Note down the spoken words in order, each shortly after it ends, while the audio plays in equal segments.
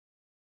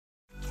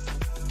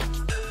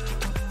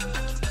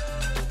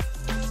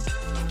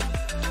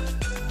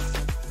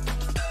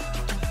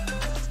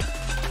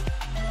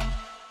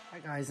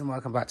Guys, and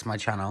welcome back to my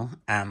channel.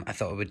 I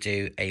thought I would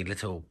do a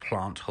little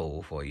plant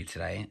haul for you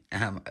today.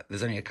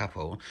 There's only a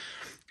couple,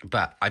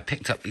 but I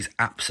picked up these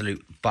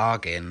absolute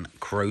bargain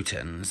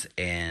Crotons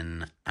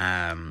in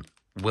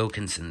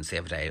Wilkinson's the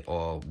other day,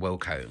 or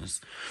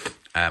Wilkos.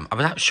 I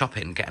was out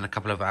shopping, getting a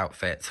couple of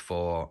outfits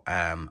for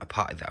a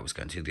party that I was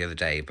going to the other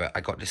day, but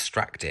I got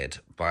distracted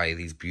by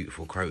these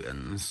beautiful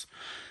Crotons.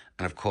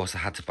 And of course, I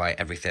had to buy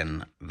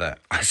everything that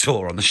I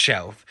saw on the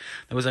shelf.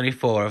 There was only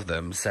 4 of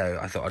them, so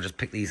I thought I'd just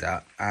pick these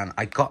up. And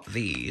I got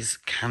these,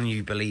 can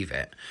you believe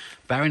it?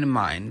 Bearing in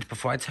mind,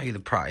 before I tell you the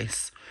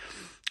price,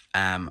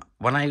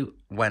 when I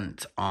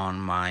went on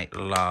my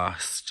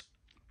last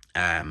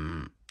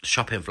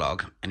shopping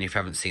vlog, and if you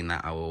haven't seen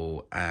that, I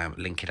will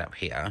link it up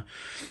here.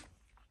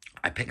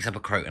 I picked up a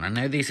Croton. I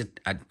know these are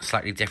a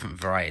slightly different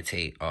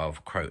variety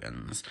of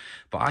Crotons,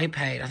 but I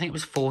paid, I think it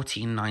was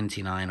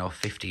 $14.99 or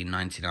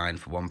 $15.99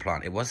 for one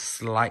plant. It was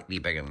slightly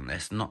bigger than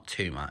this, not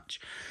too much.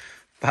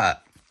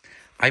 But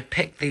I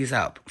picked these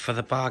up for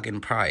the bargain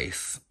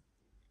price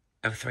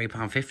of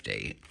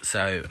 £3.50.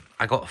 So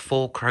I got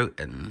 4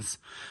 Crotons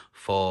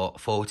for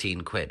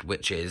 14 quid,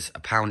 which is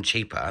 £1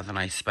 cheaper than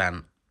I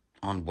spent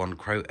on one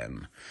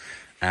Croton.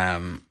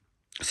 So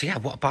yeah,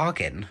 what a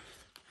bargain.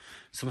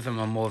 Some of them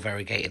are more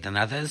variegated than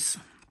others.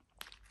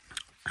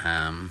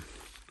 Let's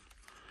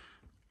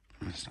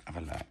have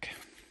a look.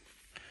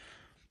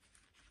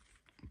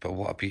 But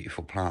what a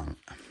beautiful plant.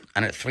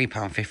 And at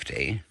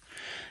 £3.50,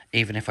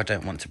 even if I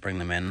don't want to bring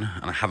them in,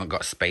 and I haven't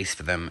got space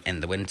for them in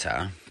the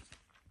winter,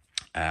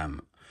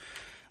 I'm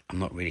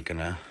not really going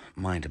to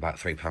mind about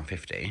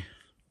 £3.50.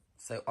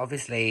 So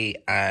obviously,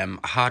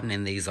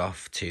 hardening these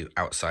off to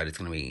outside is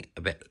going to be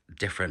a bit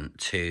different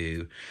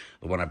to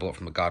the one I bought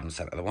from the garden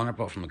centre. The one I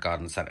bought from the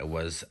garden centre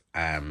was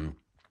in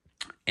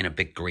a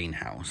big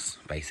greenhouse,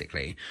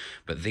 basically.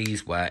 But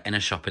these were in a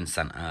shopping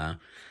centre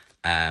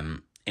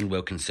in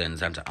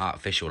Wilkinson's under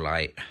artificial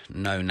light,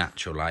 no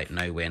natural light,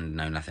 no wind,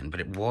 no nothing.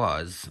 But it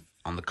was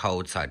on the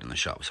cold side in the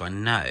shop. So I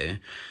know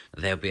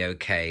they'll be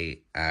okay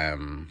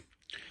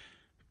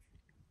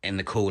in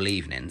the cool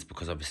evenings,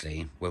 because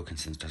obviously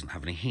Wilkinson's doesn't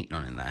have any heating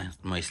on in there. It's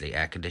mostly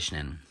air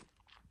conditioning.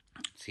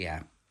 So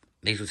yeah,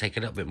 these will take a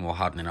little bit more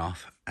hardening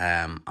off.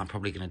 I'm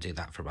probably going to do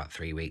that for about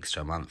 3 weeks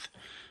to a month.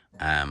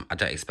 I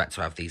don't expect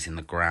to have these in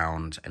the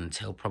ground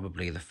until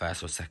probably the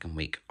 1st or 2nd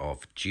week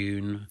of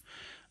June.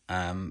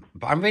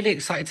 But I'm really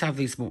excited to have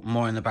these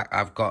more in the back.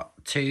 I've got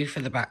 2 for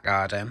the back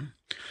garden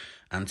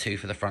and 2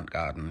 for the front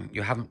garden.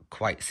 You haven't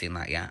quite seen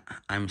that yet.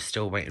 I'm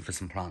still waiting for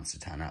some plants to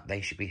turn up. They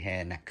should be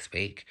here next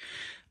week.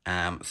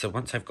 So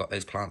once I've got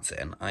those plants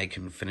in, I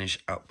can finish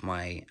up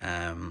my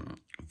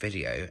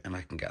video and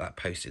I can get that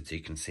posted so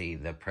you can see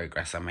the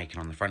progress I'm making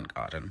on the front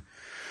garden.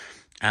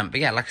 But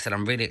yeah, like I said,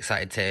 I'm really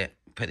excited to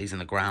put these in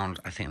the ground.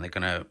 I think they're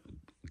going to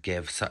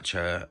give such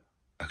a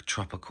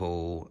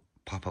tropical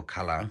pop of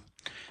colour.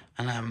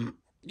 And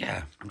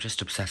yeah, I'm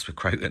just obsessed with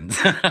Crotons.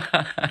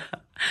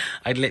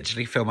 I'd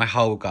literally fill my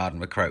whole garden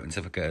with Crotons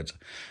if I could.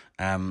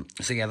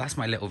 So yeah, that's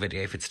my little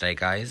video for today,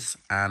 guys.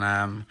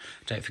 And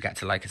don't forget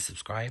to like and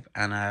subscribe,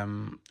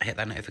 and hit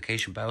that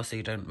notification bell so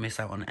you don't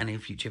miss out on any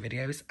future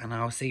videos. And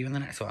I'll see you in the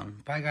next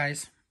one. Bye,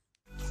 guys.